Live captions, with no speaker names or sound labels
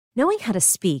Knowing how to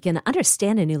speak and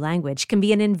understand a new language can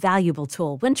be an invaluable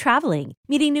tool when traveling,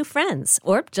 meeting new friends,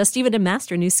 or just even to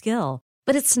master a new skill.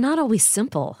 But it's not always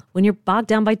simple when you're bogged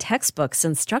down by textbooks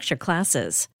and structured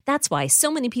classes. That's why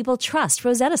so many people trust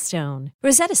Rosetta Stone.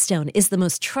 Rosetta Stone is the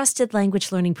most trusted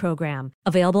language learning program,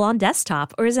 available on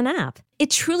desktop or as an app. It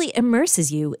truly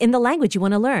immerses you in the language you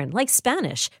want to learn, like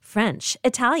Spanish, French,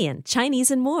 Italian,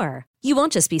 Chinese, and more. You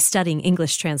won't just be studying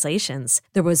English translations.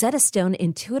 The Rosetta Stone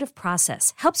intuitive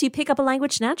process helps you pick up a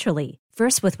language naturally,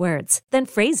 first with words, then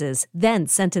phrases, then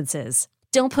sentences.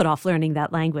 Don't put off learning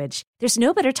that language. There's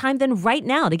no better time than right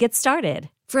now to get started.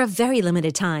 For a very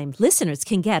limited time, listeners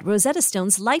can get Rosetta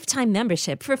Stone's lifetime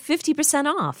membership for 50%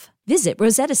 off. Visit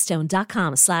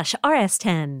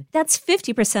rosettastone.com/rs10. That's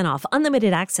 50% off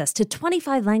unlimited access to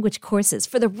 25 language courses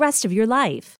for the rest of your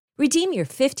life. Redeem your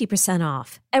 50%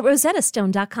 off at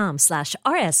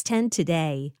rosettastone.com/rs10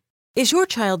 today. Is your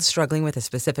child struggling with a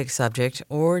specific subject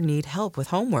or need help with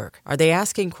homework? Are they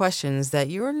asking questions that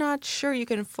you're not sure you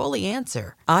can fully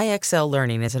answer? IXL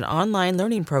Learning is an online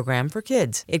learning program for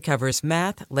kids. It covers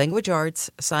math, language arts,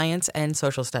 science, and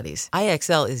social studies.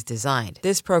 IXL is designed.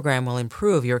 This program will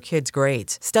improve your kids'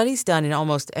 grades. Studies done in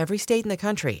almost every state in the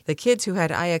country. The kids who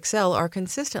had IXL are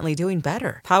consistently doing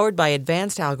better. Powered by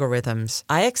advanced algorithms,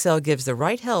 IXL gives the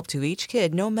right help to each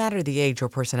kid no matter the age or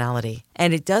personality.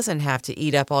 And it doesn't have to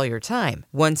eat up all your time.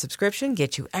 One subscription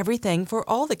gets you everything for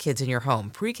all the kids in your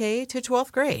home, pre-K to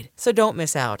 12th grade. So don't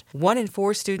miss out. 1 in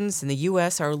 4 students in the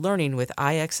U.S. are learning with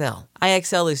IXL.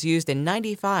 IXL is used in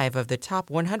 95 of the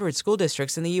top 100 school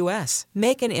districts in the U.S.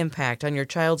 Make an impact on your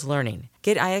child's learning.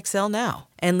 Get IXL now.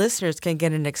 And listeners can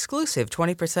get an exclusive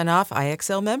 20% off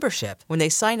IXL membership when they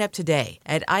sign up today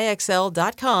at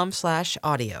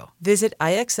IXL.com/audio. Visit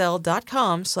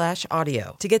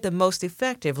IXL.com/audio to get the most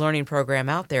effective learning program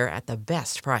out there at the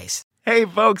best price. Hey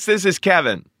folks, this is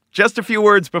Kevin. Just a few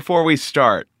words before we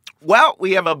start. Well,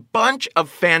 we have a bunch of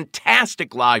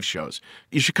fantastic live shows.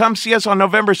 You should come see us on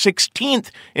November 16th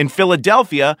in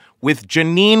Philadelphia with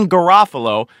Janine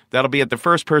Garofalo. That'll be at the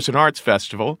First Person Arts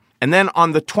Festival. And then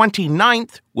on the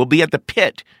 29th, we'll be at the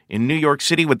Pit in New York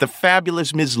City with the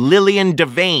fabulous Ms. Lillian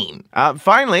Devane.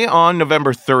 Finally, on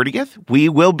November 30th, we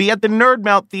will be at the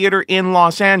Nerdmelt Theater in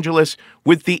Los Angeles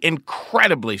with the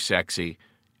incredibly sexy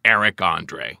Eric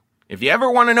Andre. If you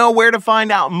ever want to know where to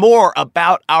find out more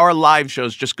about our live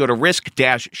shows, just go to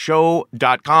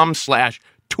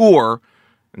risk-show.com/tour.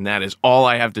 And that is all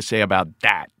I have to say about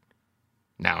that.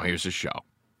 Now here's the show.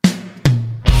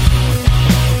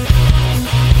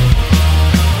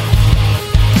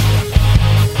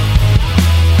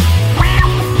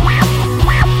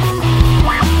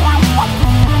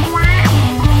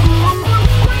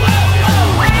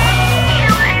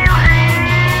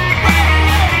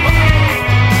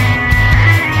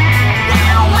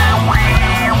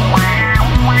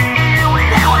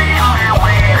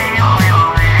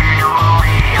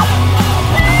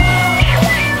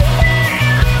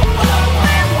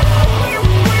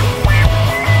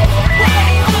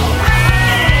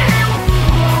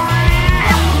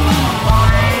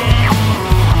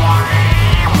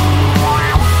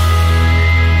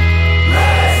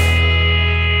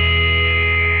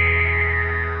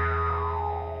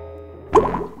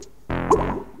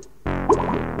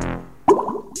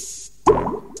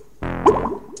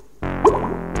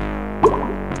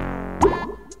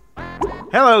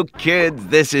 Hello, kids.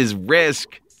 This is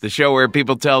Risk, the show where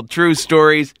people tell true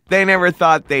stories they never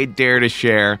thought they'd dare to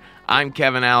share. I'm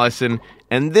Kevin Allison,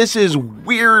 and this is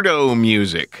weirdo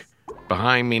music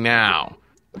behind me now.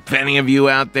 If any of you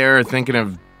out there are thinking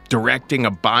of directing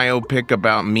a biopic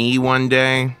about me one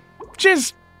day,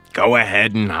 just go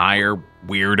ahead and hire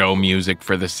weirdo music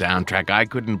for the soundtrack. I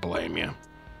couldn't blame you.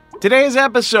 Today's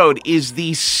episode is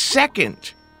the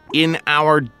second in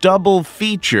our double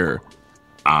feature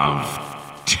of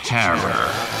terror.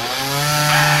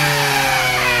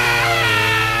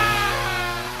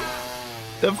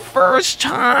 The first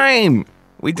time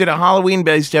we did a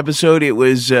Halloween-based episode, it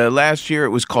was last year, it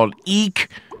was called Eek.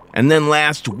 And then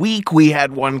last week we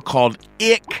had one called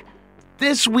Ick.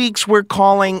 This week's we're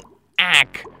calling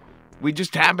Ack. We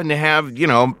just happen to have,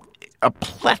 a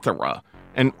plethora,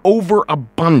 an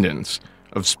overabundance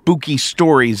of spooky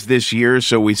stories this year,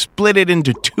 so we split it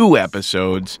into 2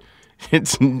 episodes.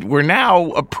 We're now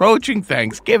approaching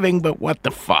Thanksgiving, but what the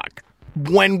fuck?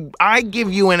 When I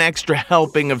give you an extra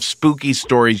helping of spooky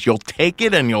stories, you'll take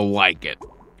it and you'll like it.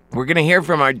 We're going to hear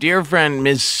from our dear friend,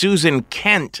 Ms. Susan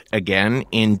Kent, again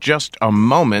in just a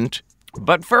moment.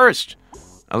 But first,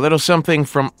 a little something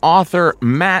from author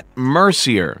Matt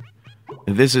Mercier.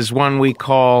 This is one we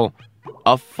call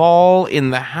A Fall in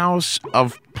the House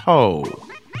of Poe.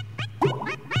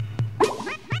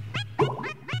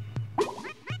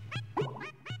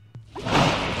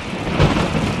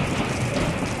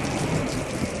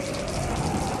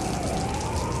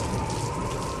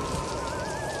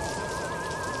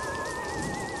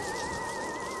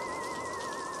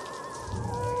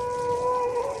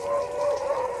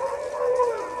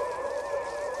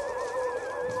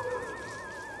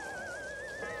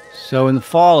 So in the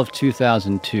fall of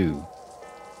 2002,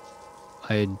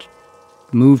 I had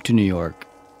moved to New York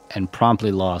and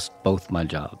promptly lost both my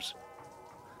jobs.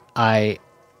 I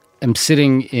am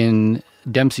sitting in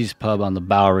Dempsey's Pub on the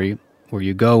Bowery, where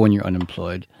you go when you're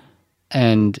unemployed,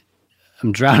 and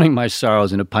I'm drowning my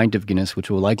sorrows in a pint of Guinness, which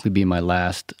will likely be my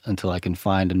last until I can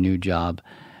find a new job.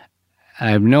 I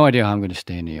have no idea how I'm going to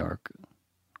stay in New York.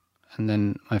 And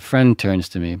then my friend turns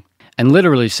to me and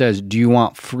literally says, "Do you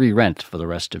want free rent for the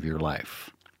rest of your life?"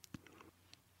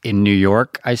 "In New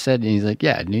York?" I said. And he's like,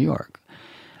 "Yeah, New York."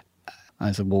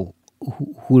 I said, "Well,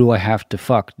 who do I have to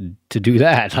fuck to do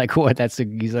that?" Like, what?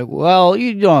 He's like, "Well,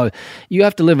 you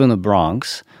have to live in the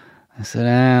Bronx." I said,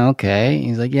 "Okay."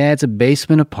 He's like, "Yeah, it's a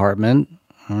basement apartment."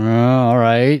 All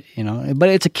right, but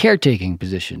it's a caretaking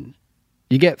position.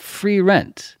 You get free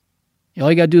rent. All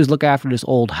you got to do is look after this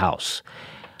old house.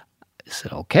 I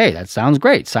said, "Okay, that sounds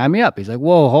great. Sign me up." He's like,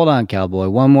 "Whoa, hold on, cowboy.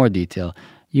 One more detail.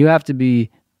 You have to be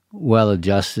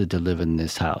well-adjusted to live in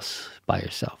this house by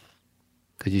yourself.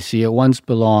 Because you see, it once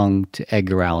belonged to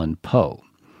Edgar Allan Poe."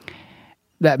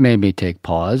 That made me take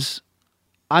pause.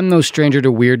 I'm no stranger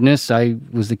to weirdness. I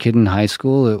was the kid in high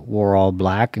school that wore all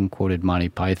black and quoted Monty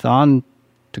Python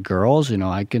to girls.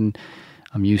 I'm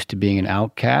used to being an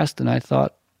outcast, and I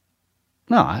thought,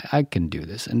 no, I can do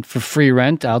this. And for free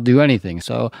rent, I'll do anything.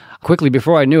 So quickly,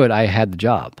 before I knew it, I had the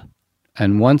job.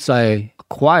 And once I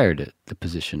acquired the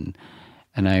position,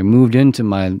 and I moved into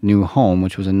my new home,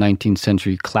 which was a 19th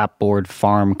century clapboard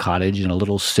farm cottage in a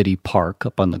little city park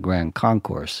up on the Grand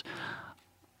Concourse,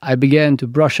 I began to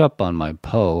brush up on my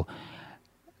Poe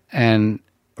and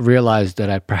realized that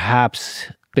I'd perhaps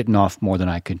bitten off more than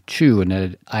I could chew, and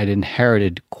that I'd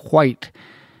inherited quite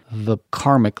the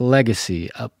karmic legacy.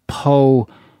 Poe,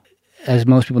 as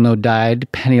most people know, died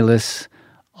penniless,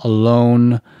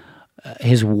 alone.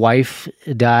 His wife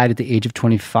died at the age of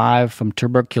 25 from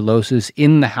tuberculosis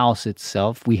in the house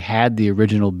itself. We had the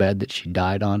original bed that she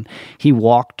died on. He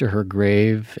walked to her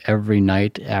grave every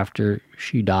night after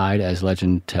she died, as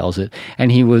legend tells it.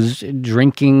 And he was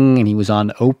drinking, and he was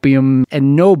on opium,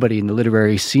 and nobody in the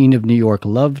literary scene of New York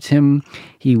loved him.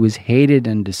 He was hated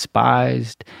and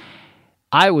despised.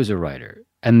 I was a writer,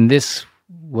 and this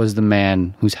was the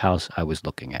man whose house I was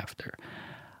looking after.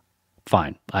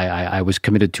 Fine. I was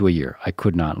committed to a year. I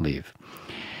could not leave.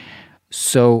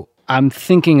 So I'm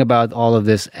thinking about all of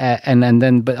this,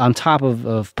 but on top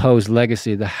of Poe's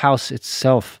legacy, the house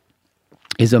itself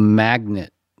is a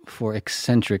magnet for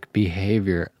eccentric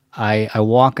behavior. I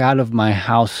walk out of my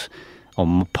house,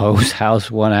 Poe's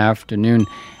house, one afternoon,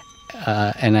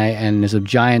 and there's a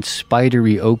giant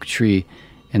spidery oak tree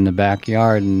in the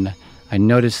backyard, and I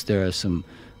noticed there are some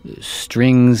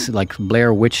strings, like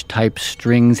Blair Witch type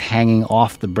strings hanging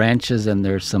off the branches, and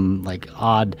there's some like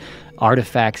odd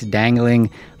artifacts dangling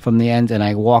from the ends, and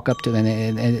I walk up to them,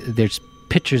 and there's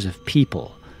pictures of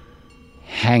people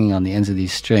hanging on the ends of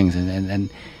these strings, and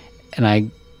I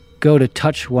go to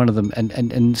touch one of them,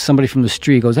 and somebody from the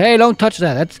street goes, "Hey, don't touch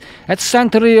that. That's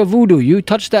Santeria voodoo. You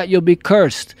touch that, you'll be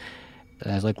cursed."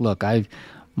 And I was like, "Look,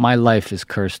 my life is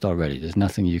cursed already. There's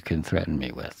nothing you can threaten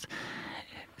me with."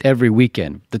 Every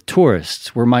weekend, the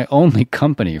tourists were my only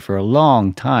company for a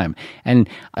long time. And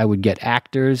I would get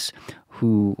actors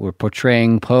who were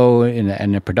portraying Poe in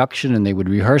a production, and they would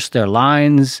rehearse their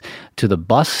lines to the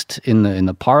bust in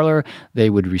the parlor. They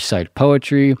would recite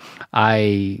poetry.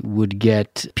 I would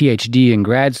get PhD and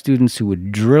grad students who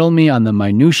would drill me on the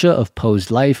minutia of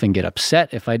Poe's life and get upset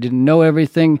if I didn't know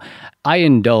everything. I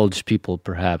indulged people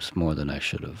perhaps more than I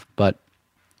should have. But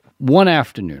one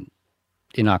afternoon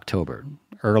in October,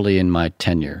 early in my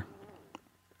tenure,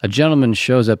 a gentleman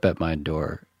shows up at my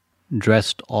door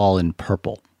dressed all in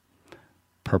purple.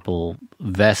 Purple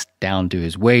vest down to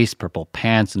his waist, purple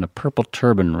pants, and a purple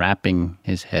turban wrapping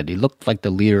his head. He looked like the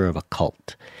leader of a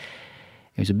cult.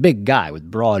 He was a big guy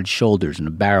with broad shoulders and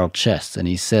a barrel chest, and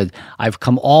he said, "I've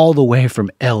come all the way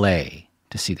from L.A.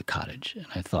 to see the cottage." And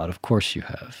I thought, of course you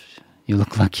have. You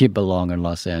look like you belong in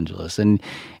Los Angeles. And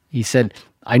he said,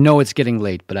 "I know it's getting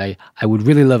late, but I would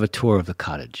really love a tour of the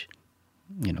cottage."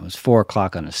 It was 4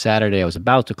 o'clock on a Saturday. I was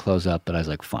about to close up, but I was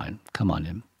like, fine, come on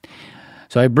in.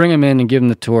 So I bring him in and give him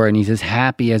the tour, and he's as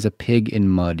happy as a pig in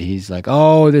mud. He's like,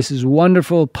 "Oh, this is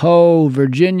wonderful, Poe,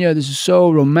 Virginia. This is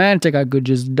so romantic. I could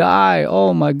just die.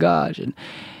 Oh, my gosh." And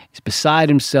he's beside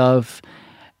himself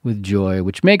with joy,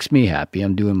 which makes me happy.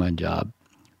 I'm doing my job.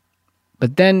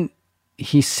 But then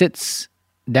he sits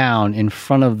down in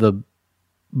front of the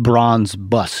bronze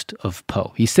bust of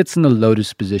Poe. He sits in the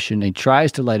lotus position, and he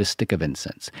tries to light a stick of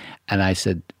incense. And I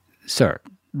said, "Sir,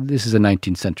 this is a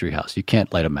 19th century house. You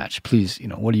can't light a match. Please,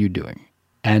 what are you doing?"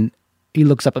 And he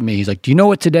looks up at me. He's like, "Do you know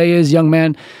what today is, young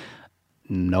man?"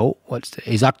 no,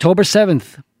 it's October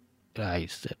 7th. I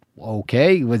said,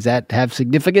 okay, does that have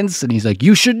significance? And he's like,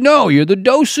 you should know, you're the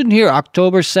docent here.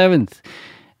 October 7th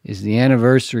is the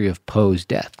anniversary of Poe's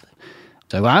death.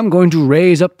 So I'm going to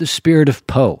raise up the spirit of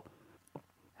Poe.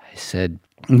 I said,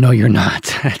 no, you're not.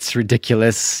 That's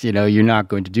ridiculous. You're not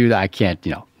going to do that. I can't,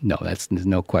 no, there's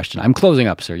no question. I'm closing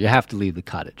up, sir. You have to leave the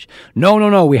cottage.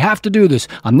 No, we have to do this.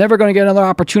 I'm never going to get another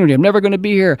opportunity. I'm never going to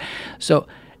be here. So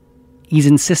he's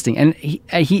insisting. And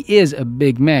he is a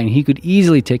big man. He could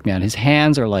easily take me out. His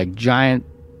hands are like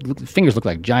fingers look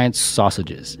like giant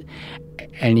sausages.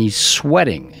 And he's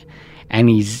sweating. And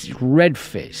he's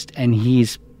red-faced. And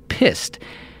he's pissed.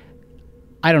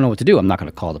 I don't know what to do. I'm not going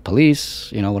to call the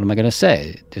police. What am I going to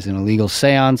say? There's an illegal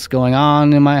seance going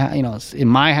on in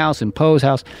my house, in Poe's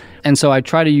house. And so I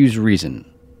try to use reason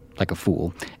like a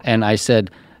fool. And I said,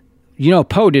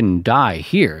 Poe didn't die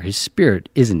here. His spirit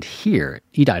isn't here.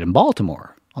 He died in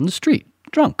Baltimore on the street,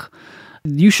 drunk.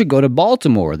 You should go to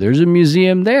Baltimore. There's a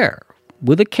museum there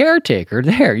with a caretaker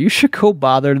there. You should go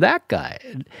bother that guy.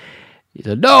 He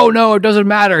said, no, it doesn't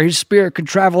matter. His spirit can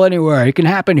travel anywhere. It can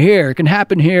happen here. It can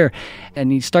happen here.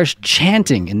 And he starts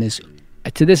chanting in this.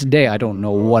 To this day, I don't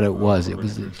know what it was. It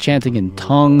was chanting in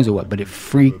tongues or what, but it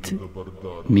freaked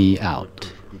me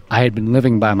out. I had been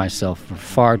living by myself for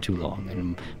far too long,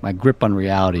 and my grip on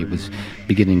reality was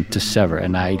beginning to sever.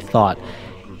 And I thought,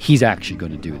 he's actually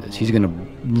going to do this. He's going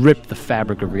to rip the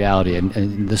fabric of reality,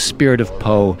 and the spirit of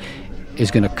Poe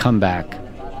is going to come back,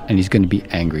 and he's going to be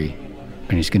angry.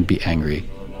 And he's going to be angry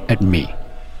at me.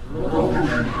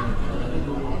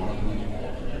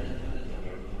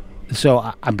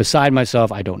 So I'm beside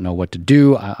myself. I don't know what to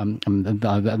do. I'm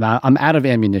out of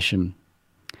ammunition.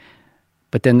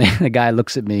 But then the guy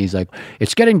looks at me. He's like,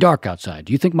 it's getting dark outside.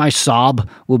 Do you think my Saab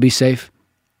will be safe?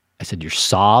 I said, your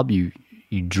Saab?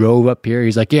 You drove up here?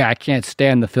 He's like, yeah, I can't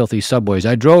stand the filthy subways.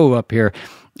 I drove up here.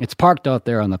 It's parked out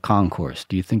there on the concourse.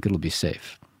 Do you think it'll be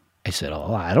safe? I said,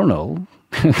 oh, I don't know.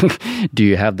 Do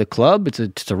you have the club?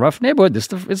 It's a rough neighborhood. It's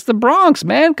the Bronx,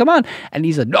 man. Come on. And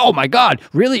he said, oh my God,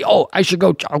 really? Oh,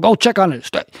 I'll go check on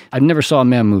it. I never saw a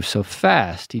man move so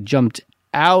fast. He jumped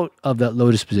out of that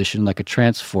lotus position like a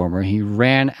transformer. He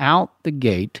ran out the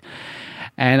gate,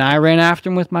 and I ran after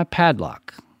him with my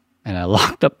padlock. And I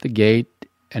locked up the gate,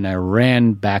 and I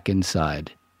ran back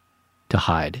inside to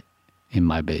hide in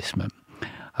my basement.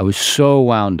 I was so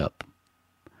wound up,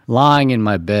 lying in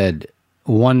my bed,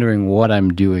 wondering what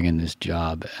I'm doing in this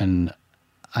job, and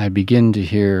I begin to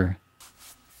hear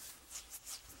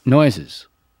noises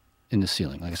in the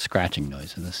ceiling, like a scratching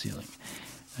noise in the ceiling.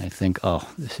 And I think, oh,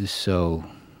 this is so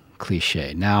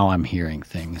cliche. Now I'm hearing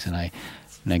things, and I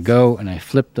go and I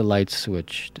flip the light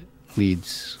switch that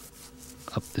leads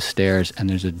up the stairs, and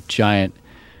there's a giant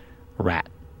rat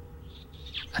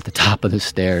at the top of the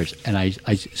stairs, and I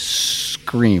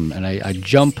scream, and I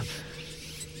jump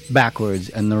backwards,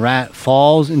 and the rat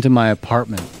falls into my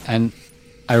apartment, and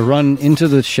I run into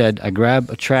the shed. I grab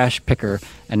a trash picker,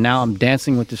 and now I'm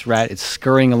dancing with this rat. It's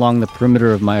scurrying along the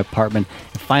perimeter of my apartment.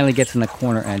 It finally gets in the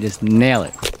corner, and I just nail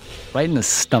it right in the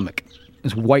stomach.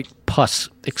 This white pus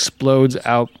explodes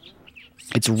out.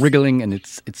 It's wriggling, and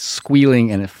it's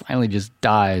squealing, and it finally just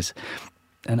dies.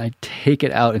 And I take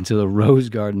it out into the rose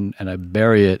garden, and I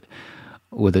bury it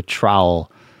with a trowel,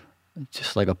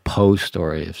 just like a Poe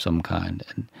story of some kind.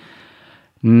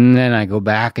 And then I go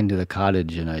back into the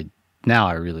cottage, and now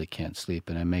I really can't sleep,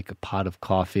 and I make a pot of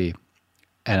coffee,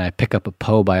 and I pick up a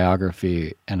Poe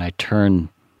biography, and I turn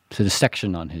to the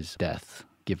section on his death,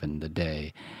 given the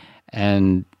day.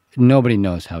 And nobody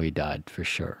knows how he died for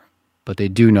sure, but they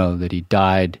do know that he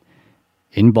died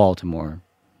in Baltimore,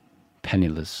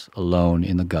 penniless, alone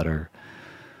in the gutter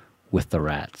with the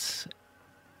rats.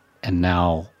 And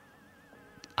now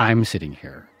I'm sitting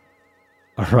here,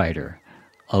 a writer,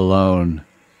 alone,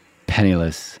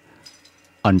 penniless,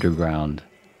 underground,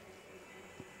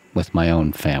 with my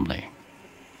own family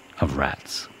of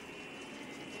rats.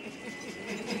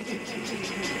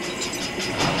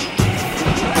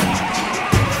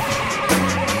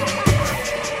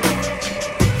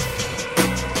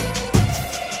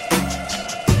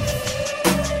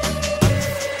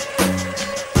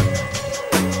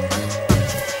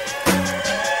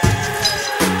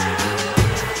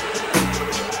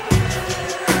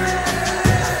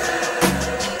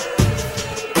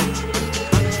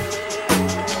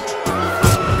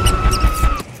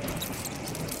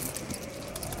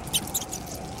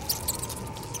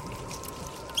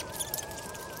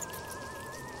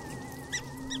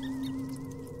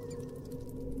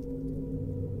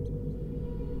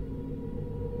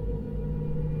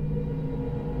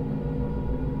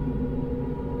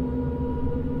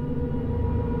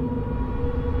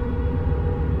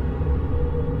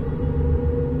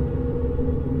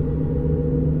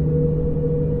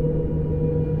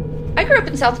 I grew up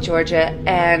in South Georgia,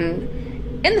 and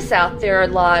in the South there are a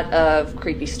lot of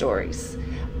creepy stories.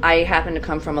 I happen to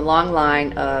come from a long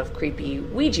line of creepy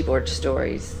Ouija board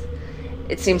stories.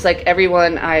 It seems like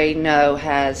everyone I know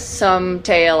has some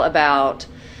tale about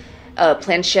a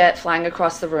planchette flying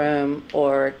across the room,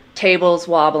 or tables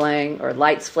wobbling, or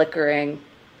lights flickering.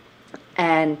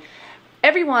 And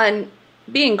everyone,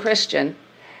 being Christian,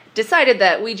 decided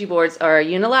that Ouija boards are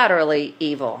unilaterally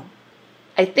evil.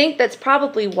 I think that's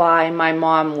probably why my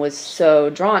mom was so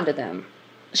drawn to them.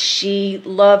 She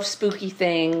loved spooky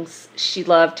things. She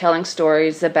loved telling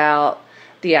stories about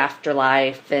the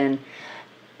afterlife and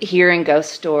hearing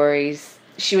ghost stories.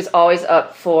 She was always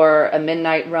up for a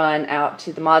midnight run out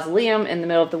to the mausoleum in the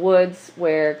middle of the woods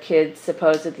where kids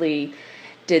supposedly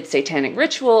did satanic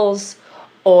rituals,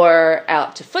 or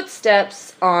out to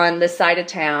Footsteps on the side of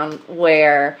town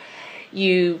where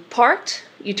you parked,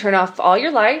 you turn off all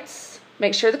your lights,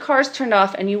 make sure the car's turned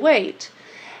off, and you wait.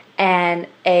 And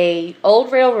a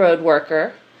old railroad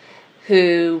worker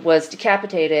who was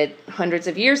decapitated hundreds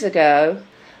of years ago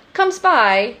comes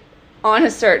by on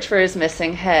a search for his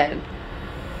missing head.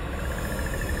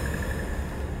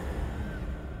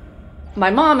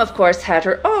 My mom, of course, had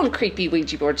her own creepy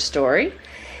Ouija board story.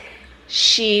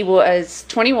 She was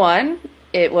 21.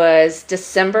 It was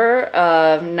December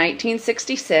of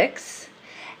 1966,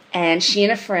 and she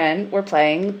and a friend were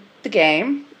playing the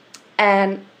game.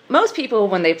 And most people,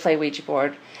 when they play Ouija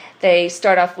board, they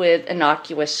start off with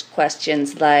innocuous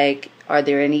questions like, are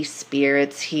there any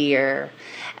spirits here?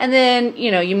 And then,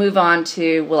 you move on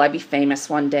to, will I be famous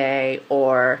one day?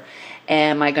 Or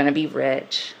am I going to be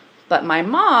rich? But my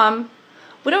mom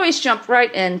would always jump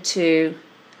right into,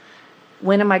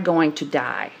 when am I going to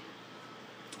die?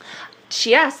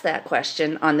 She asked that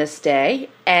question on this day,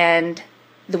 and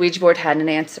the Ouija board had an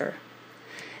answer.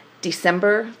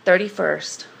 December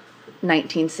 31st,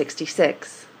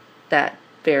 1966, that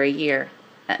very year.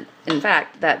 In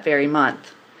fact, that very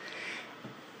month.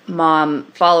 Mom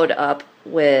followed up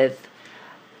with,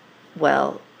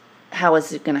 well, how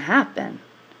is it going to happen?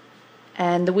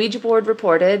 And the Ouija board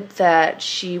reported that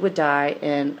she would die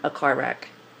in a car wreck.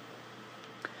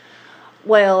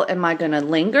 Well, am I going to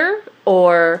linger,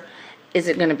 or is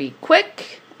it going to be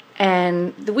quick?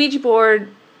 And the Ouija board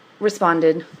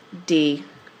responded, DOA.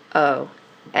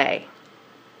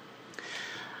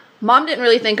 Mom didn't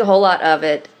really think a whole lot of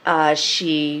it.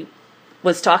 She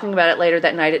was talking about it later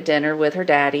that night at dinner with her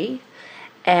daddy,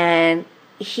 and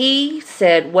he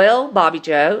said, well, Bobby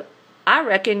Joe, I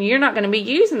reckon you're not going to be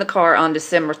using the car on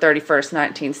December 31st,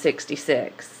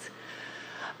 1966.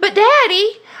 But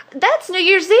Daddy, that's New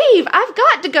Year's Eve. I've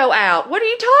got to go out. What are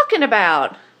you talking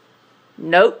about?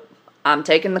 Nope, I'm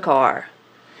taking the car.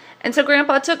 And so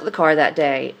Grandpa took the car that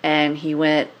day, and he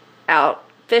went out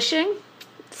fishing,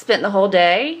 spent the whole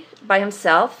day by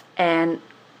himself, and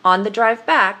on the drive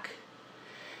back,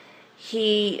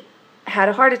 he had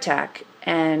a heart attack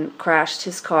and crashed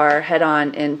his car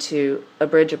head-on into a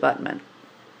bridge abutment.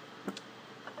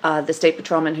 The state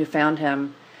patrolman who found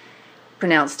him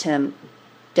pronounced him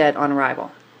dead on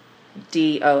arrival.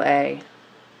 DOA,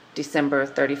 December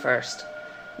 31st,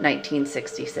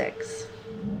 1966.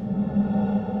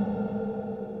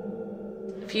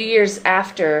 A few years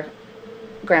after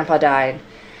Grandpa died,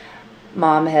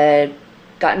 Mom had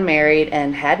gotten married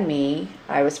and had me.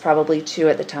 I was probably 2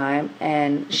 at the time,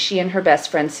 and she and her best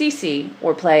friend Cece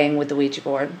were playing with the Ouija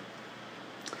board.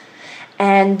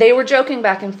 And they were joking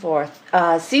back and forth.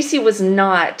 Cece was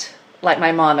not like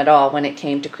my mom at all when it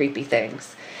came to creepy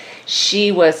things.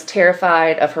 She was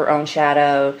terrified of her own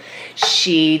shadow.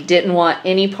 She didn't want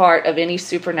any part of any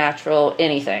supernatural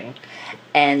anything.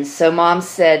 And so Mom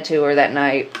said to her that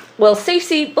night, well,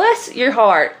 Cece, bless your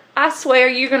heart. I swear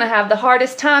you're going to have the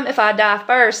hardest time if I die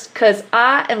first, because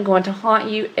I am going to haunt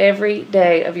you every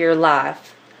day of your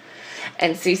life.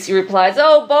 And Cece replies,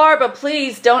 oh, Barbara,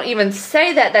 please don't even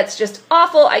say that. That's just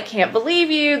awful. I can't believe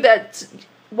you.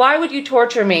 Why would you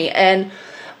torture me? And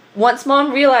once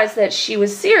Mom realized that she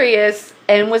was serious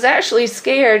and was actually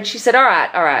scared, she said, all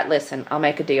right, listen, I'll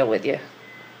make a deal with you.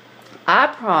 I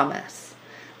promise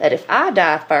that if I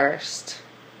die first,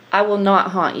 I will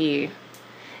not haunt you.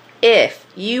 If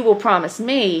you will promise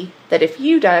me that if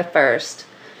you die first,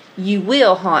 you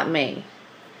will haunt me.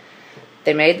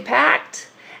 They made the pact,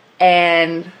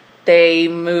 and they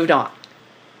moved on.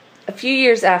 A few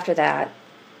years after that,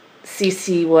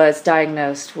 Cece was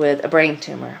diagnosed with a brain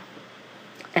tumor.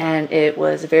 And it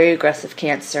was a very aggressive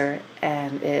cancer,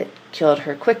 and it killed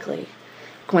her quickly.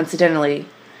 Coincidentally,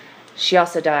 she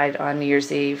also died on New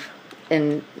Year's Eve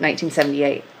in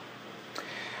 1978.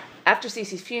 After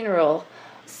Cece's funeral,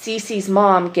 Cece's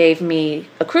mom gave me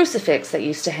a crucifix that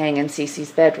used to hang in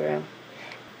Cece's bedroom.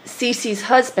 Cece's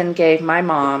husband gave my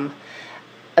mom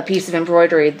a piece of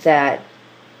embroidery that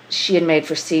she had made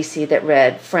for Cece that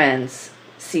read, "Friends,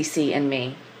 Cece and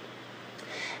me."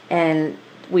 And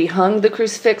we hung the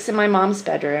crucifix in my mom's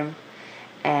bedroom,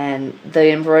 and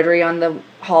the embroidery on the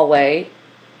hallway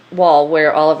wall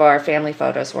where all of our family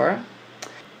photos were.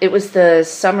 It was the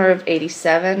summer of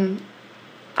 '87.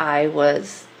 I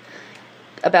was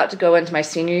about to go into my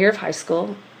senior year of high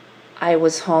school. I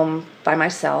was home by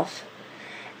myself,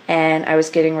 and I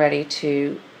was getting ready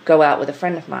to go out with a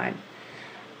friend of mine.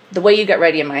 The way you got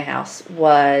ready in my house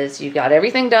was you got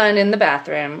everything done in the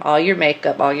bathroom, all your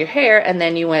makeup, all your hair, and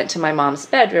then you went to my mom's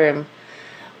bedroom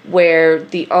where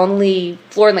the only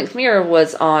floor-length mirror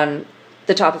was on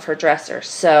the top of her dresser.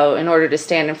 So in order to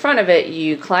stand in front of it,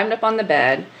 you climbed up on the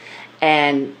bed,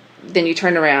 and then you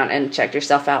turned around and checked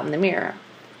yourself out in the mirror.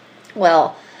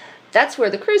 Well, that's where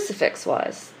the crucifix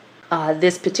was.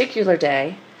 This particular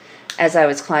day, as I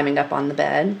was climbing up on the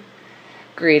bed,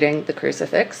 greeting the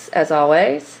crucifix, as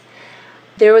always,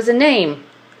 there was a name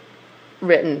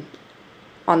written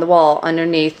on the wall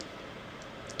underneath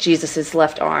Jesus'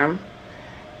 left arm,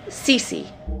 Cece.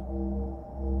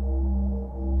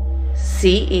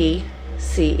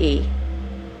 C-E-C-E.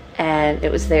 And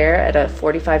it was there at a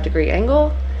 45-degree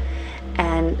angle,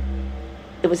 and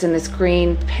it was in this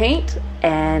green paint,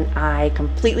 and I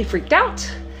completely freaked out.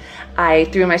 I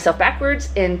threw myself backwards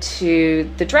into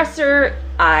the dresser.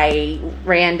 I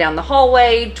ran down the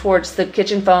hallway towards the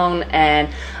kitchen phone, and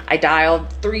I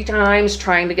dialed 3 times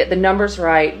trying to get the numbers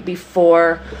right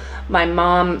before my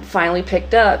mom finally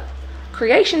picked up.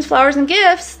 "Creations, Flowers, and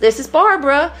Gifts. This is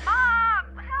Barbara." Mom,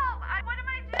 help! What am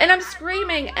I doing? And I'm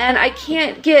screaming, and I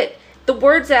can't get the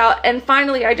words out, and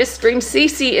finally I just screamed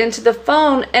Cece into the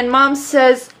phone, and Mom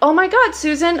says, "Oh my God,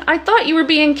 Susan, I thought you were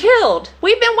being killed.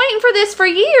 We've been waiting for this for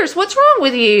years. What's wrong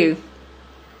with you?"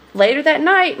 Later that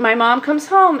night, my mom comes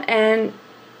home, and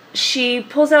she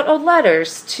pulls out old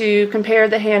letters to compare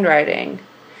the handwriting,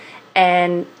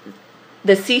 and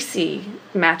the Cece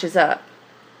matches up.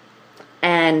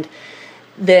 And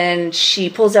then she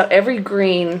pulls out every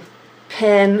green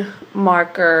pen,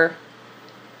 marker,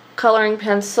 coloring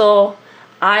pencil,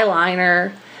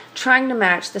 eyeliner, trying to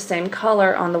match the same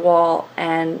color on the wall,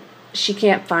 and she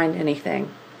can't find anything.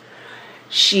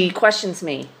 She questions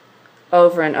me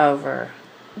over and over.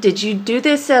 "Did you do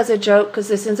this as a joke? Because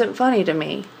this isn't funny to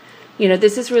me. You know,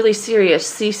 this is really serious.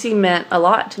 Cece meant a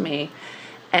lot to me,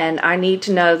 and I need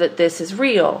to know that this is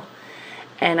real."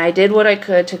 And I did what I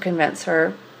could to convince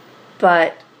her,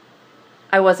 but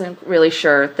I wasn't really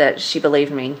sure that she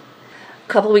believed me.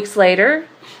 A couple weeks later,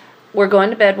 we're going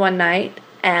to bed one night,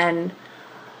 and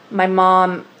my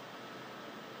mom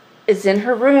is in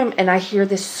her room, and I hear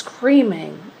this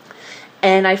screaming.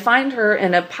 And I find her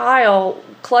in a pile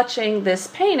clutching this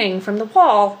painting from the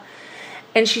wall,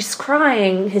 and she's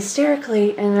crying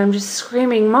hysterically, and I'm just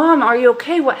screaming, "Mom, are you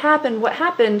okay? What happened? What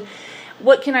happened?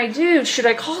 What can I do? Should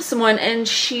I call someone?" And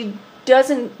she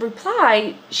doesn't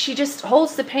reply. She just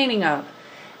holds the painting up,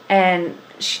 and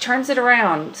she turns it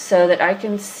around so that I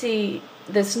can see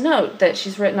this note that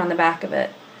she's written on the back of it.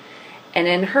 And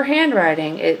in her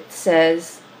handwriting, it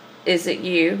says, "Is it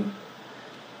you?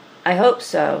 I hope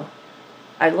so.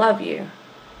 I love you."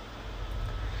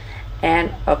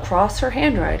 And across her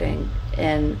handwriting,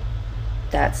 in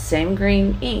that same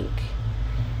green ink,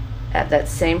 at that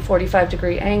same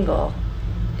 45-degree angle,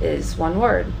 is one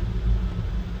word: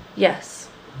 yes.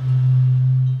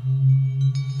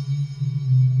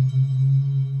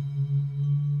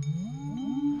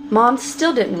 Mom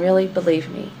still didn't really believe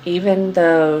me, even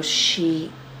though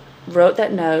she wrote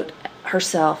that note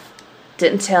herself,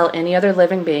 didn't tell any other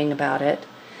living being about it.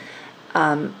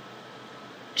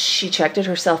 She checked it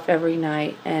herself every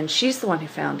night, and she's the one who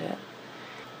found it.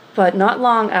 But not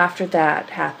long after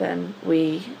that happened,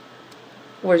 we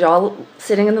were all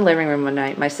sitting in the living room one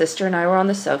night. My sister and I were on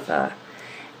the sofa,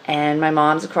 and my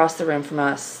mom's across the room from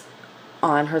us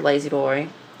on her lazy boy,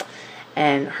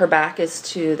 and her back is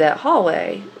to that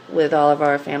hallway with all of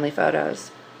our family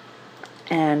photos.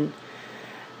 And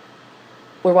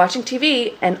we're watching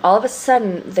TV, and all of a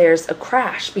sudden there's a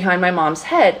crash behind my mom's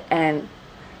head, and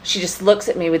she just looks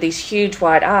at me with these huge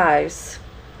wide eyes.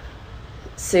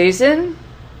 "Susan,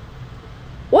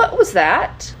 what was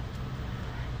that?"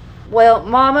 "Well,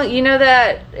 Mama, you know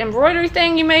that embroidery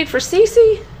thing you made for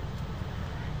Cece?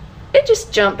 It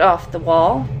just jumped off the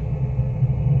wall."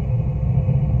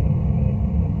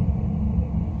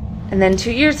 And then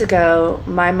 2 years ago,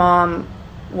 my mom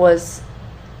was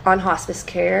on hospice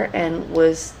care and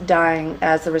was dying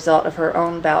as a result of her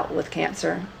own bout with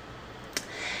cancer.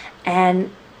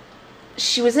 And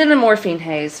she was in a morphine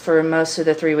haze for most of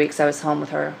the 3 weeks I was home with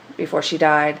her before she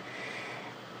died.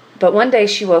 But one day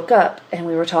she woke up and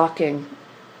we were talking,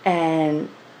 and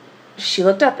she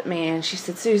looked up at me and she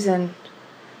said, "Susan,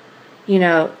 you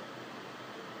know,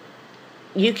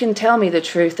 you can tell me the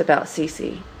truth about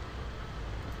Cece."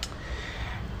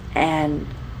 And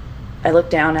I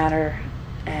looked down at her,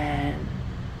 and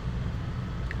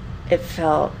it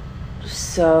felt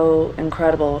so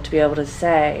incredible to be able to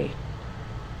say,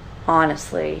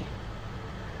 honestly,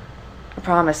 "I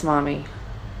promise, Mommy,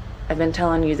 I've been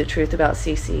telling you the truth about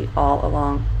Cece all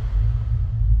along."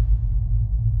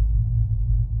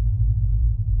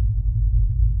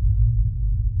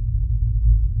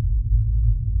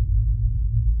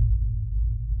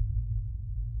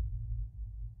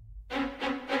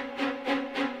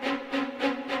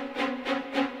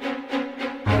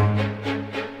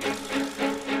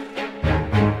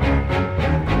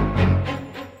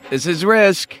 This is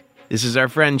Risk. This is our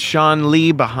friend Sean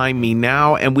Lee behind me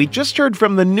now, and we just heard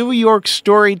from the New York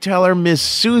storyteller Miss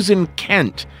Susan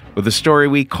Kent with a story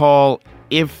we call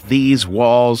If These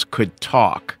Walls Could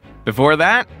Talk. Before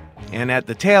that, and at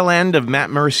the tail end of Matt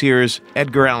Mercier's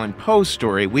Edgar Allan Poe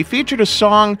story, we featured a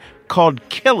song called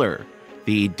Killer,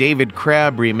 the David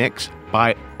Crabb remix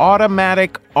by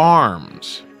Automatic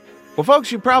Arms. Well,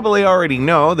 folks, you probably already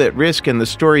know that Risk and the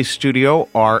Story Studio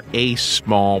are a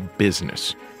small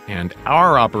business. And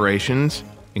our operations,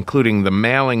 including the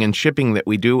mailing and shipping that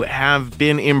we do, have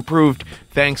been improved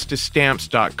thanks to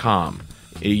Stamps.com.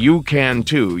 You can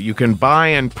too. You can buy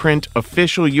and print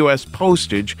official U.S.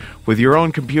 postage with your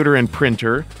own computer and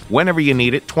printer whenever you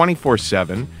need it,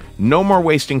 24/7. No more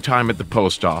wasting time at the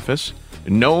post office.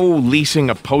 No leasing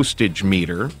a postage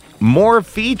meter. More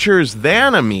features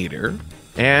than a meter.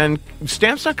 And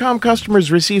Stamps.com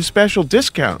customers receive special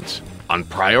discounts on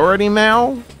priority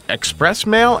mail, express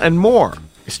mail, and more.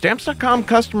 Stamps.com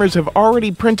customers have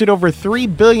already printed over $3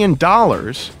 billion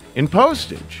in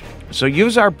postage. So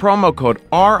use our promo code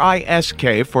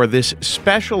RISK for this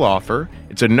special offer.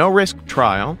 It's a no-risk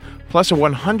trial, plus a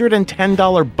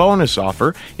 $110 bonus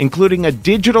offer, including a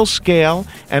digital scale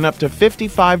and up to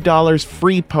 $55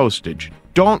 free postage.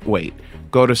 Don't wait.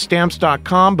 Go to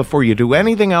Stamps.com before you do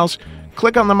anything else.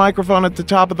 Click on the microphone at the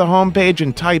top of the homepage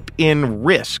and type in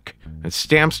RISK. At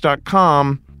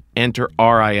Stamps.com, enter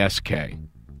RISK.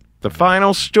 The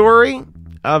final story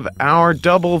of our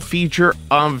double feature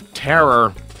of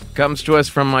terror comes to us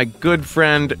from my good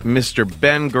friend, Mr.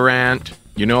 Ben Garant.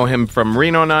 You know him from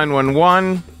Reno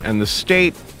 911 and The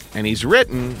State, and he's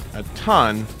written a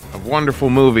ton of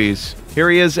wonderful movies. Here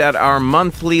he is at our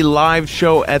monthly live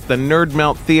show at the Nerd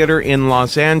Melt Theater in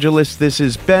Los Angeles. This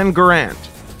is Ben Garant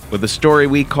with a story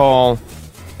we call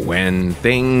When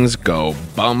Things Go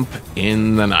Bump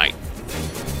in the Night.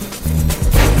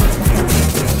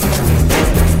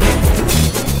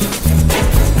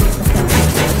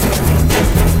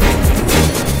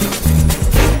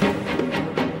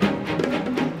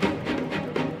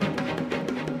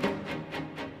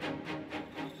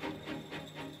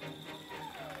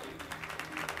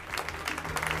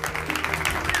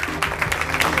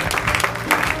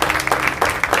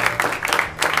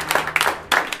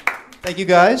 Thank you,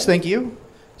 guys. Thank you.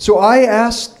 So I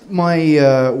asked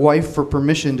my wife for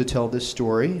permission to tell this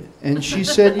story, and she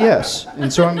said yes.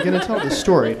 And so I'm going to tell this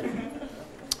story.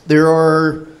 There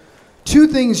are two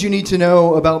things you need to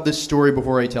know about this story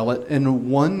before I tell it. And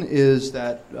one is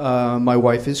that my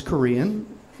wife is Korean.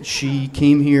 She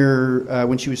came here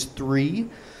when she was 3.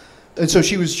 And so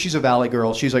she's a Valley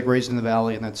girl. She's like raised in the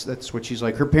Valley, and that's what she's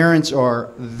like. Her parents are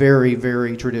very,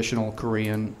 very traditional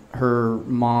Korean. Her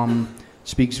mom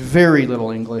speaks very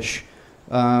little English.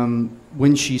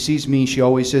 When she sees me, she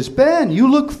always says, "Ben, you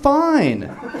look fine."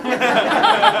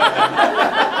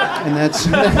 And that's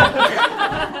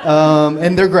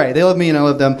and they're great. They love me and I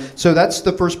love them. So that's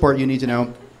the first part you need to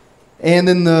know. And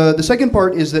then the second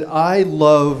part is that I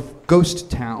love ghost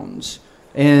towns.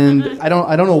 And I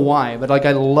don't know why, but like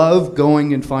I love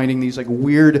going and finding these like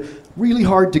weird, really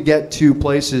hard to get to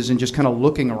places and just kind of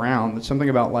looking around. There's something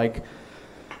about like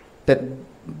that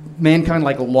mankind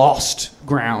like lost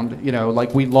ground, you know,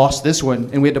 like we lost this one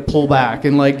and we had to pull back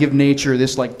and like give nature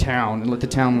this like town and let the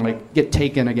town like get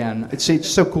taken again. It's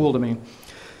so cool to me.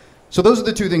 So those are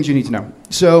the two things you need to know.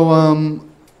 So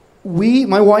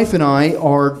my wife and I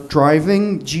are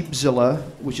driving Jeepzilla,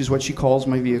 which is what she calls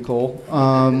my vehicle,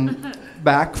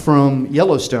 back from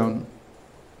Yellowstone,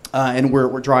 and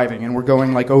we're driving and we're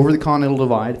going like over the Continental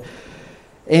Divide.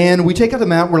 And we take out the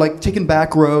map. We're like taking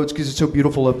back roads because it's so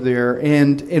beautiful up there.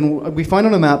 And we find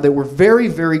on a map that we're very,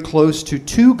 very close to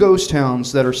two ghost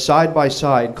towns that are side by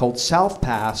side called South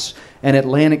Pass and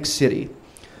Atlantic City.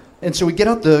 And so we get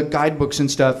out the guidebooks and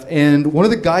stuff. And one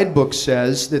of the guidebooks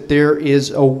says that there is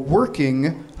a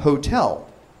working hotel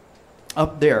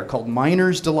up there called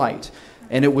Miner's Delight.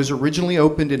 And it was originally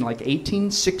opened in like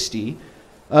 1860.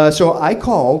 So I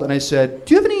called and I said,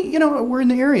 do you have any, we're in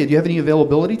the area, do you have any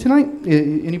availability tonight?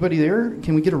 Anybody there?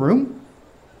 Can we get a room?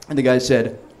 And the guy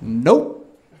said, nope.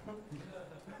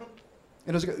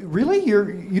 And I was like, really?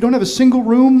 You don't have a single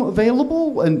room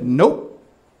available? And nope.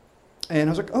 And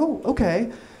I was like, oh,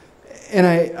 okay. And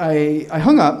I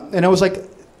hung up and I was like,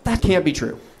 that can't be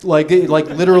true. Like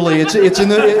literally, it's in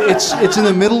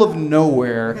the middle of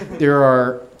nowhere. There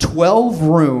are 12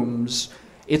 rooms.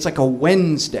 It's like a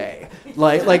Wednesday.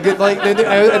 I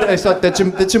thought that's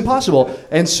impossible.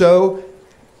 And so,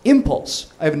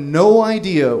 impulse. I have no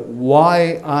idea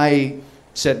why I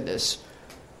said this,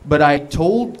 but I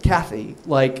told Kathy,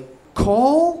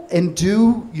 call and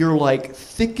do your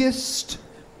thickest,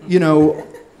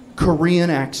 Korean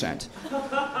accent.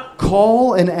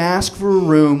 Call and ask for a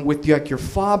room with your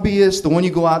Fabius, the one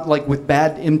you go out with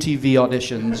bad MTV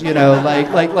auditions,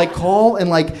 call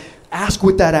and ask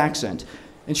with that accent.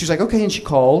 And she's like, okay, and she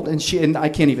called, and I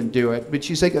can't even do it, but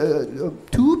she's like,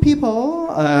 2 people,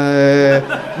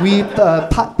 we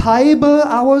 5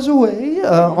 hours away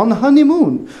on the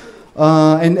honeymoon.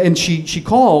 And she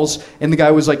calls, and the guy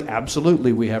was like,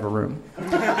 absolutely, we have a room.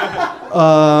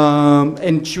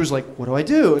 And she was like, what do I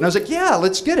do? And I was like, yeah,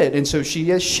 let's get it. And so she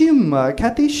has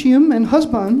Kathy Shim and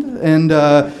husband, and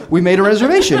we made a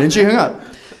reservation, and she hung up.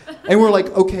 And we're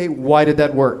like, okay, why did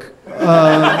that work?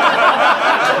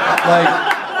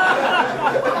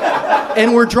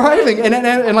 And we're driving, and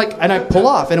I pull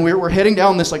off, and we're heading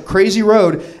down this crazy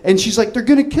road, and she's like, they're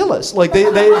gonna kill us. They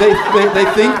think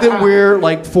that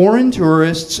we're foreign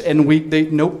tourists, and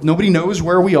nobody knows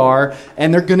where we are,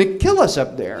 and they're gonna kill us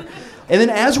up there. And then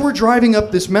as we're driving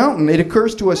up this mountain, it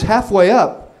occurs to us halfway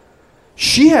up,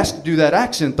 she has to do that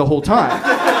accent the whole time.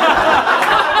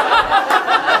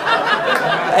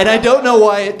 And I don't know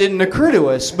why it didn't occur to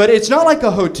us, but it's not like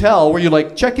a hotel where you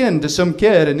check in to some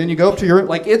kid and then you go up to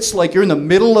your, it's like you're in the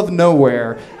middle of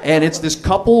nowhere, and it's this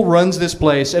couple runs this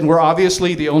place, and we're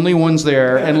obviously the only ones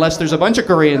there unless there's a bunch of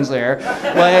Koreans there,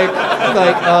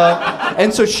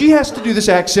 and so she has to do this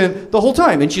accent the whole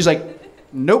time, and she's like,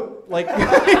 nope. I'm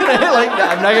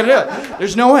not gonna do it.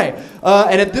 There's no way.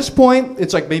 And at this point,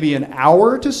 it's maybe an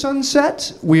hour to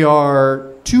sunset. We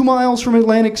are 2 miles from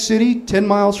Atlantic City, 10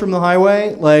 miles from the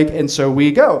highway, and so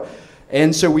we go.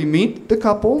 And so we meet the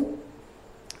couple,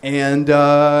 and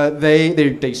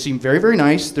they seem very, very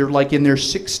nice. They're in their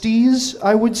 60s,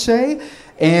 I would say.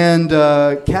 And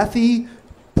Kathy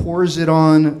pours it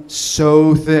on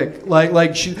so thick,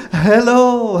 she,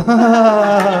 hello,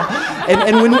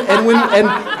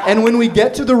 and when we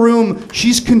get to the room,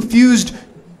 she's confused.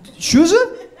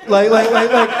 Shuza?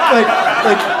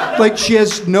 She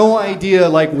has no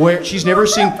idea where. She's never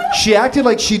seen. She acted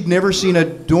like she'd never seen a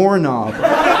doorknob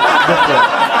before.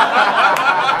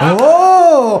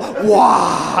 Oh,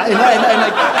 wow!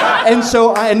 And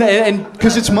so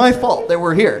because it's my fault that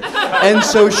we're here, and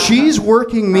so she's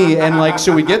working me, and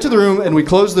so we get to the room and we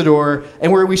close the door,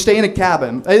 and we stay in a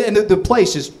cabin, and the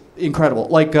place is incredible.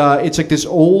 It's this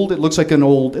old. It looks like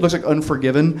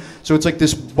Unforgiven. So it's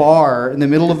this bar in the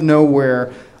middle of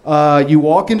nowhere. You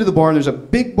walk into the bar, and there's a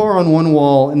big bar on one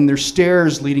wall, and there's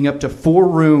stairs leading up to 4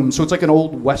 rooms. So it's like an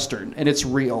old Western, and it's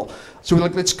real. So we're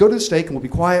like, let's go to the steak, and we'll be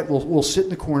quiet. We'll sit in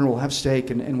the corner, we'll have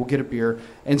steak, and we'll get a beer.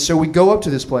 And so we go up to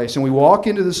this place, and we walk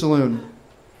into the saloon.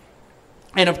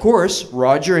 And of course,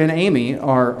 Roger and Amy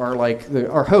are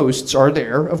our hosts are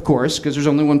there, of course, because there's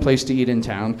only one place to eat in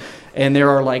town. And there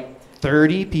are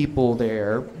 30 people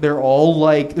there. They're all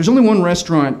there's only one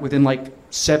restaurant within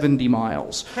 70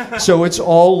 miles. So it's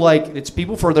all it's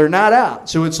people for their night out.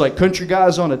 So it's country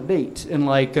guys on a date, and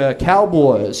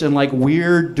cowboys, and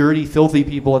weird, dirty, filthy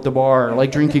people at the bar,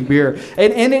 drinking beer.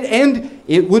 And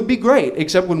it would be great,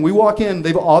 except when we walk in,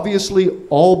 they've obviously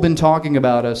all been talking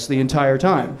about us the entire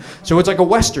time. So it's like a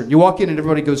Western. You walk in and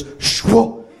everybody goes,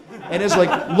 shwoo, and is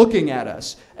looking at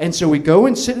us. And so we go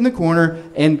and sit in the corner,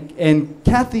 and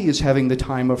Kathy is having the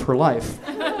time of her life.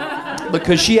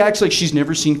 Because she acts like she's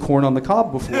never seen corn on the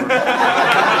cob before.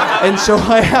 And so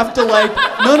I have to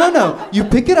no, you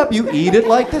pick it up, you eat it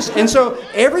like this. And so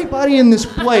everybody in this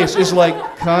place is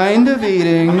kind of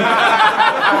eating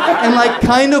and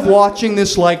kind of watching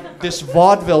this this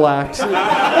vaudeville act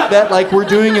that we're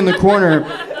doing in the corner.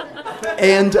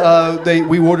 And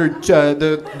we ordered,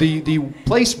 the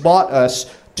place bought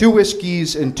us 2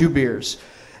 whiskeys and 2 beers.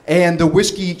 And the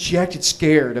whiskey, she acted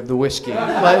scared of the whiskey.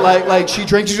 Like she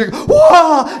drank, she's like,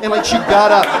 whoa! And like she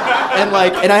got up.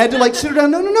 And I had to like sit her down.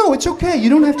 No, it's okay.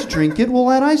 You don't have to drink it. We'll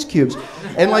add ice cubes.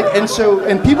 And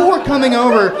people were coming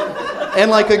over. And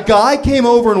like a guy came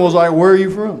over and was like, where are you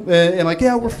from? And like,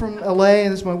 yeah, we're from LA,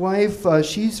 and this is my wife.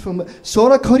 She's from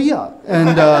South Korea.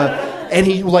 And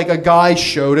he, like, a guy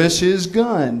showed us his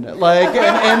gun. Like,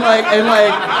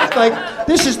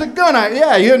 this is the gun.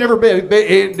 You've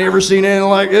never seen anything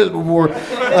like this before.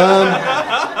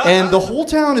 And the whole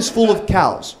town is full of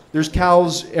cows. There's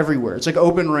cows everywhere. It's like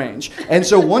open range. And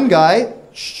so one guy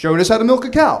showed us how to milk a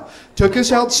cow, took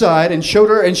us outside and showed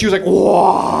her, and she was like,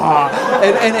 "Wow!"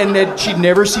 And she'd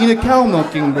never seen a cow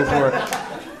milking before.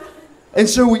 And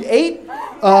so we ate,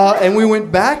 and we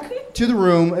went back to the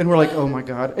room, and we're like, "Oh my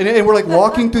God!" And we're like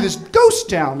walking through this ghost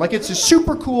town, like it's a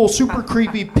super cool, super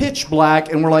creepy, pitch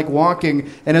black, and we're like walking.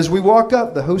 And as we walk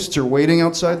up, the hosts are waiting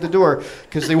outside the door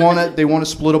because they want to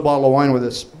split a bottle of wine with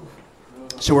us.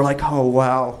 So we're like, "Oh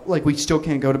wow!" Like we still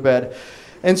can't go to bed.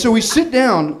 And so we sit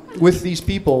down with these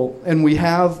people and we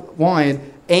have wine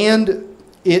and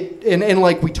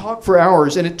like we talk for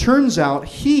hours, and it turns out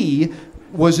he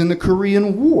was in the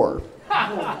Korean War.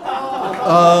 And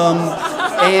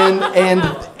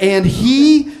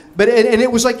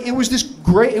it was like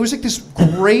this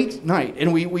great night,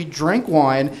 and we drank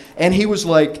wine, and he was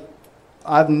like,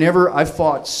 I've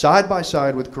fought side by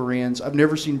side with Koreans. I've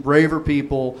never seen braver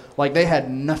people. Like they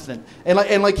had nothing. And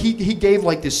he gave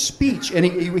like this speech, and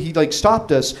he like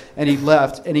stopped us, and he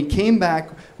left, and he came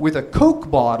back with a Coke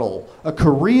bottle, a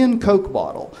Korean Coke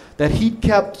bottle that he'd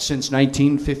kept since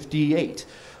 1958.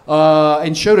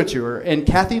 And showed it to her, and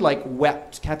Kathy like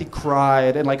wept. Kathy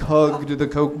cried and like hugged the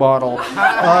Coke bottle,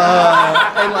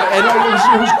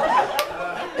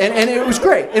 and it was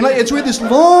great. And like, it's with this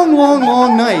long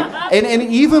night, and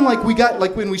even like we got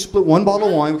like when we split one bottle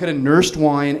of wine, we got a nursed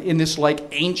wine in this like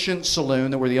ancient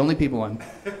saloon that we're the only people in,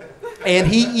 and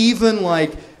he even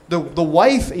like the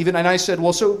wife even, and I said,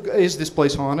 well, so is this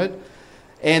place haunted?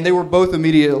 And they were both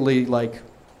immediately like,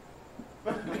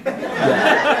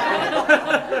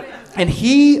 yeah. And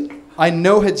he, I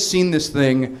know, had seen this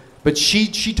thing, but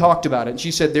she talked about it.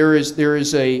 She said there's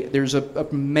a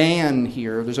man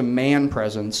here. There's a man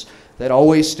presence that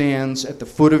always stands at the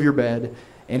foot of your bed,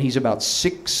 and he's about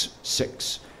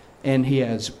 6'6", and he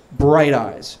has bright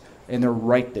eyes, and they're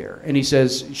right there. And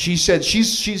she said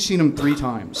she's seen him 3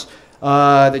 times.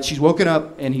 That she's woken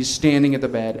up and he's standing at the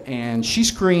bed, and she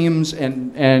screams,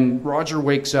 and Roger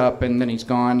wakes up, and then he's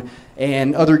gone,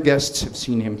 and other guests have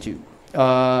seen him too.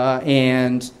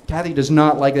 And Kathy does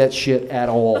not like that shit at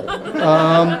all.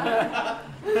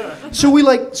 So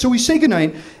we say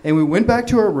goodnight, and we went back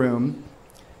to our room.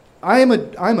 I'm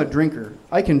a drinker.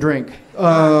 I can drink.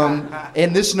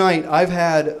 And this night I've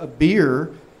had a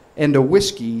beer and a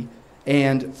whiskey,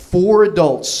 and 4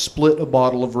 adults split a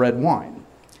bottle of red wine.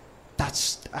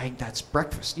 That's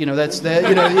breakfast. That's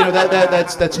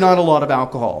not a lot of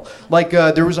alcohol. Like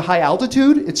there was a high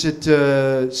altitude. It's at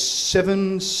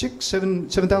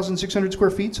 7,600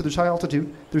 square feet. So there's high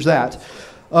altitude. There's that.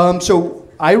 So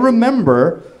I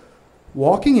remember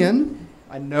walking in.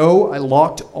 I know I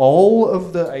locked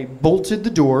I bolted the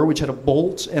door, which had a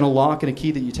bolt and a lock and a key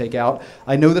that you take out.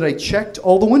 I know that I checked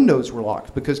all the windows were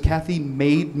locked because Kathy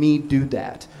made me do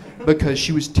that because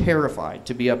she was terrified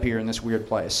to be up here in this weird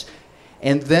place.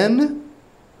 And then,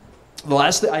 the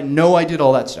last thing, I know I did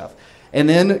all that stuff. And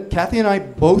then Kathy and I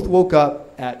both woke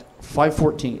up at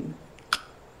 5:14.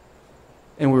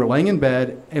 And we were laying in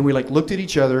bed, and we like looked at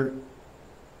each other.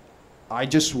 I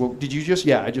just woke, did you just?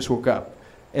 Yeah, I just woke up.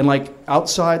 And like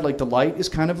outside, like the light is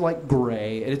kind of like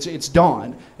gray, and it's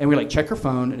dawn. And we like check our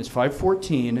phone, and it's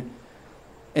 5:14.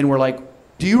 And we're like,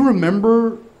 do you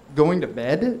remember going to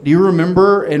bed? Do you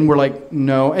remember? And we're like,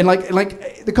 no. And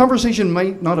like the conversation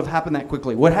might not have happened that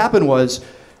quickly. What happened was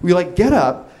we like get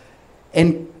up,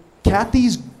 and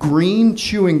Kathy's green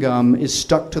chewing gum is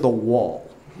stuck to the wall.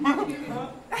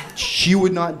 She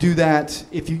would not do that.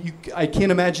 I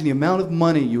can't imagine the amount of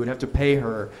money you would have to pay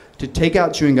her to take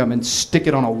out chewing gum and stick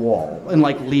it on a wall and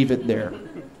like leave it there.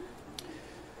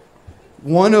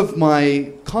 One of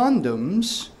my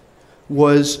condoms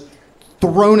was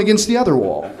thrown against the other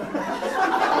wall,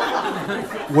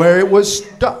 where it was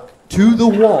stuck to the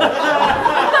wall.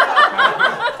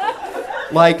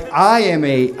 Like I'm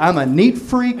a neat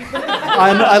freak.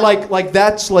 I like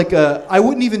that's like I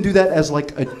wouldn't even do that as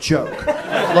like a joke.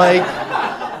 Like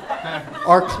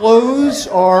our clothes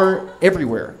are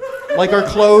everywhere. Like our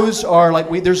clothes are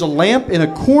like there's a lamp in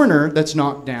a corner that's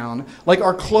knocked down. Like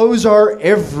our clothes are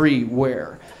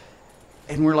everywhere.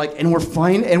 And we're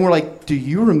fine. And we're like, do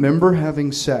you remember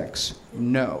having sex?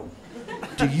 No.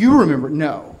 Do you remember?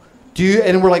 No. Do you?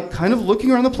 And we're like kind of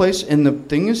looking around the place, and the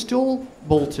thing is still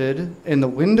bolted, and the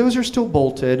windows are still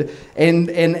bolted. And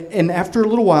after a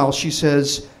little while, she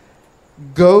says,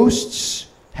 ghosts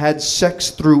had sex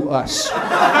through us.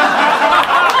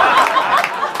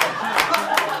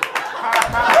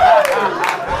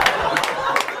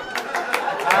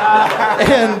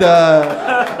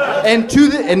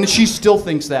 And she still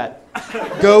thinks that.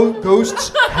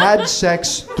 Ghosts had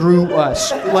sex through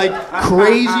us. Like,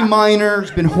 crazy miner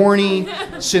has been horny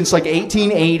since like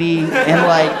 1880, and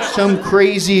like some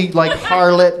crazy like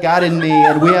harlot got in me,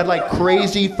 and we had like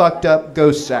crazy fucked up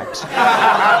ghost sex.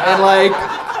 And like,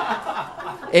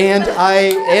 and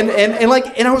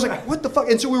I was like, what the fuck?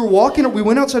 And so we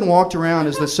went outside and walked around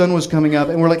as the sun was coming up,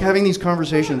 and we're like having these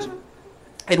conversations.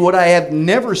 And what I have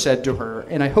never said to her,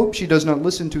 and I hope she does not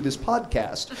listen to this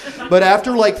podcast, but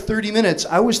after like 30 minutes,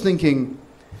 I was thinking,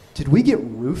 did we get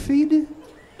roofied?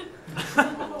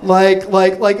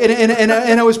 And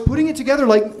I was putting it together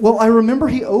like, well, I remember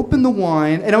he opened the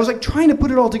wine, and I was like trying to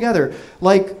put it all together.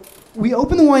 Like, we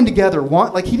opened the wine together.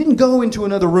 Like, he didn't go into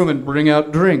another room and bring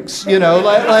out drinks, you know,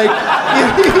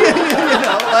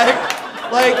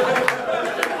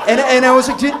 And I was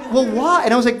like, well, why?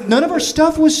 And I was like, none of our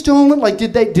stuff was stolen. Like,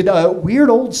 did a weird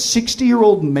old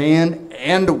 60-year-old man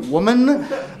and a woman,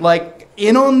 like,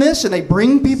 in on this? And they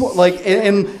bring people, like,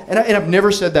 and I've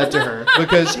never said that to her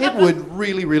because it would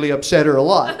really, really upset her a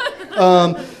lot.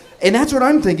 And that's what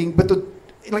I'm thinking. But the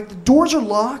doors are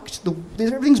locked,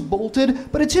 everything's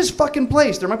bolted, but it's his fucking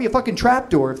place. There might be a fucking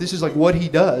trapdoor if this is like what he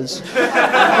does.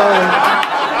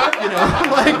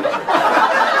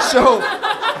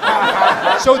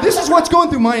 So this is what's going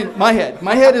through my head.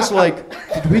 My head is like,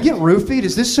 did we get roofied?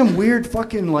 Is this some weird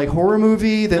fucking like horror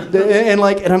movie and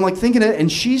I'm like thinking it,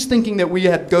 and she's thinking that we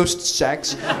had ghost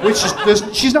sex, which is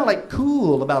she's not like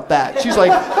cool about that. She's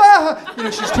like,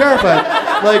 she's terrified.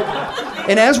 Like,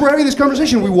 and as we're having this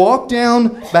conversation, we walk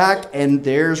down back, and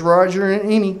there's Roger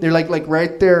and Amy. They're like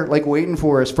right there, like waiting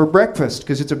for us for breakfast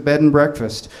because it's a bed and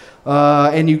breakfast.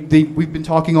 We've been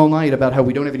talking all night about how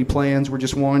we don't have any plans, we're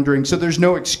just wandering, so there's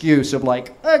no excuse of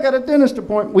like, I got a dentist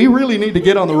appointment, we really need to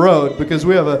get on the road because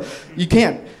you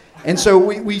can't. And so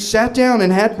we sat down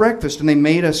and had breakfast, and they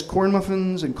made us corn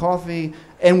muffins and coffee,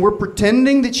 and we're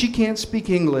pretending that she can't speak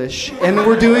English, and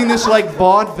we're doing this like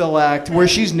vaudeville act where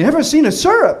she's never seen a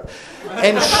syrup.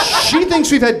 And she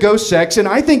thinks we've had ghost sex, and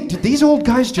I think, did these old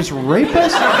guys just rape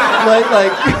us?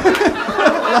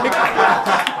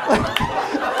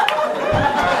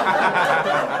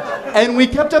 And we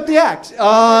kept up the act,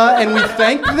 and we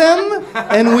thanked them,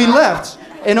 and we left.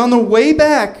 And on the way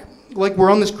back, like,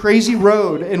 we're on this crazy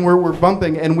road, and we're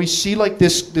bumping, and we see like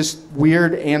this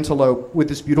weird antelope with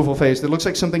this beautiful face that looks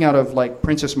like something out of like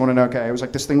Princess Mononoke. It was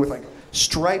like this thing with like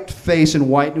striped face and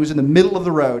white, and it was in the middle of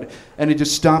the road, and it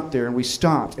just stopped there, and we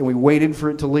stopped, and we waited for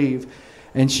it to leave.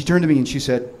 And she turned to me and she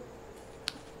said,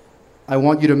 I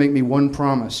want you to make me one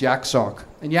promise, yaksok.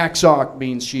 And yaksok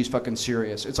means she's fucking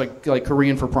serious. It's like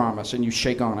Korean for promise, and you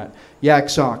shake on it.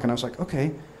 Yaksok. And I was like,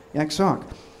 okay, yaksok.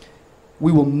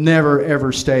 We will never,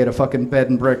 ever stay at a fucking bed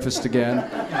and breakfast again.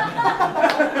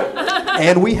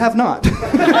 And we have not.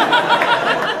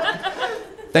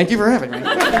 Thank you for having me.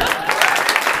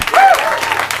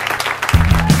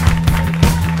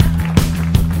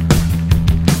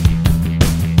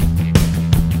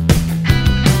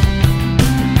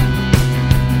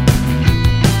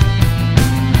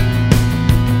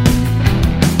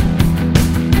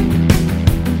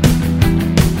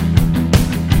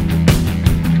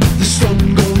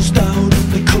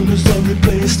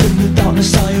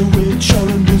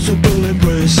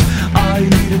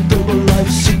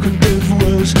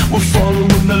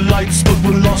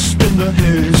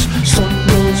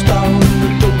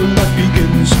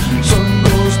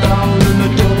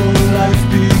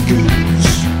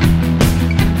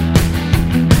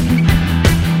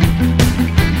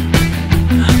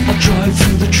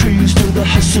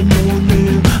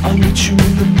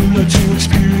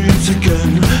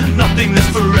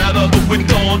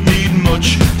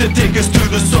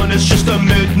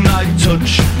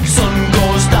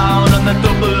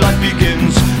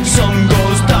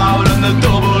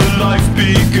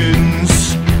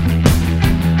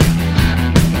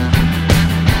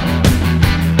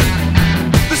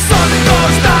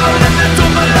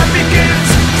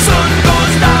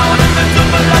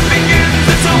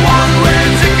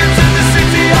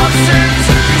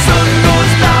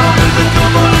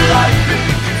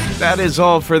 That is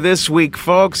all for this week,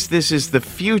 folks. This is the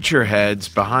Future Heads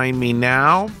behind me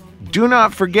now. Do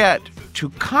not forget, to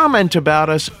comment about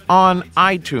us on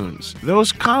iTunes.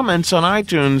 Those comments on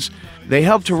iTunes, they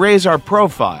help to raise our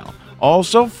profile.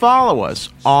 Also follow us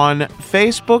on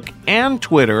Facebook and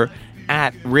Twitter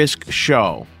at Risk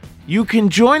Show. You can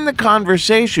join the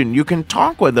conversation. You can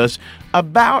talk with us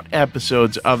about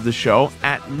episodes of the show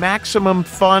at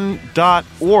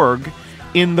MaximumFun.org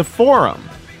in the forum.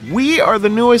 We are the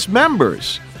newest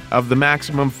members of the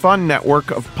Maximum Fun network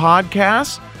of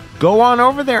podcasts. Go on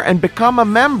over there and become a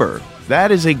member. That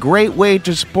is a great way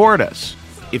to support us.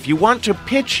 If you want to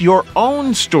pitch your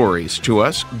own stories to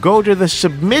us, go to the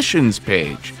submissions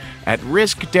page at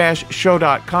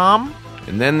risk-show.com.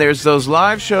 And then there's those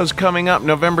live shows coming up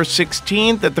November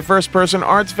 16th at the First Person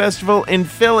Arts Festival in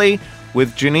Philly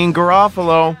with Janine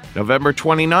Garofalo, November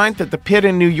 29th at the Pit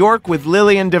in New York with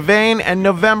Lillian Devane, and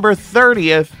November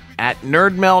 30th at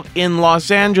Nerd Melt in Los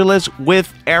Angeles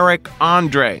with Eric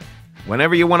Andre.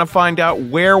 Whenever you want to find out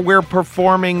where we're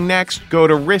performing next, go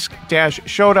to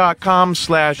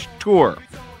risk-show.com/tour.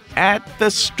 At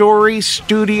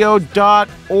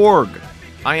thestorystudio.org.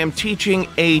 I am teaching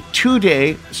a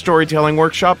 2-day storytelling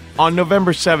workshop on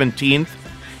November 17th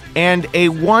and a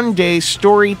 1-day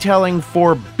storytelling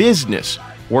for business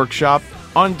workshop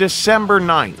on December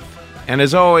 9th. And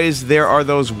as always, there are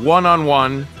those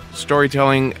one-on-one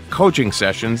storytelling coaching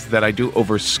sessions that I do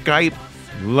over Skype.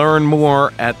 Learn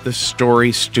more at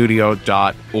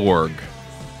thestorystudio.org.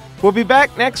 We'll be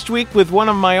back next week with one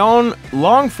of my own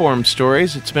long-form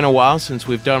stories. It's been a while since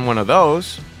we've done one of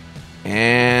those.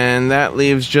 And that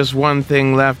leaves just one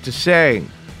thing left to say.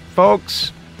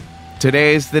 Folks,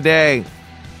 today's the day.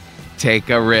 Take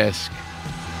a risk.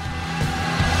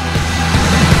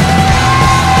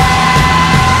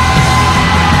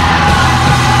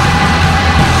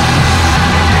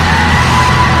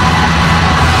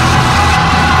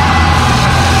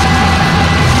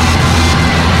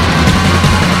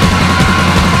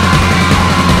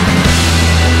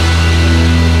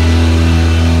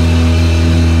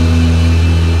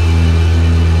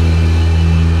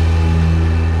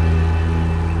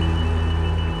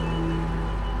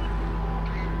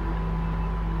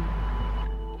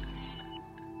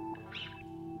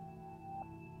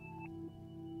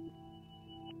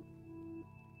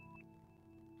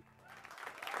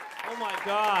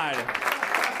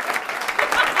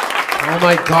 Oh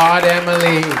my God,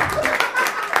 Emily.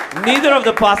 Neither of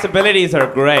the possibilities are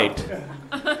great.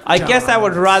 I guess I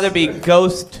would rather be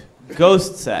ghost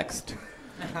sexed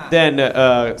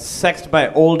than sexed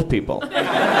by old people.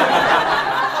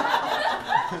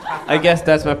 I guess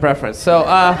that's my preference. So,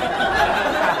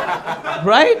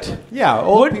 right? Yeah.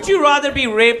 Wouldn't you rather be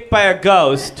raped by a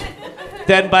ghost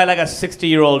than by like a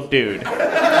 60-year-old dude?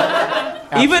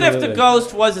 Even if the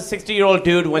ghost was a 60-year-old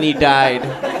dude when he died.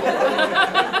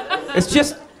 It's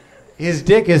just... His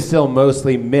dick is still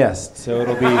mostly mist, so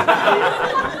it'll be...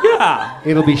 Yeah.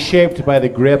 It'll be shaped by the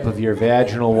grip of your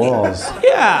vaginal walls.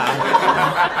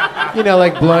 Yeah. You know,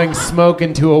 like blowing smoke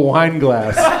into a wine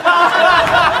glass.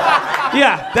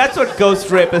 Yeah, that's what ghost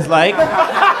rape is like.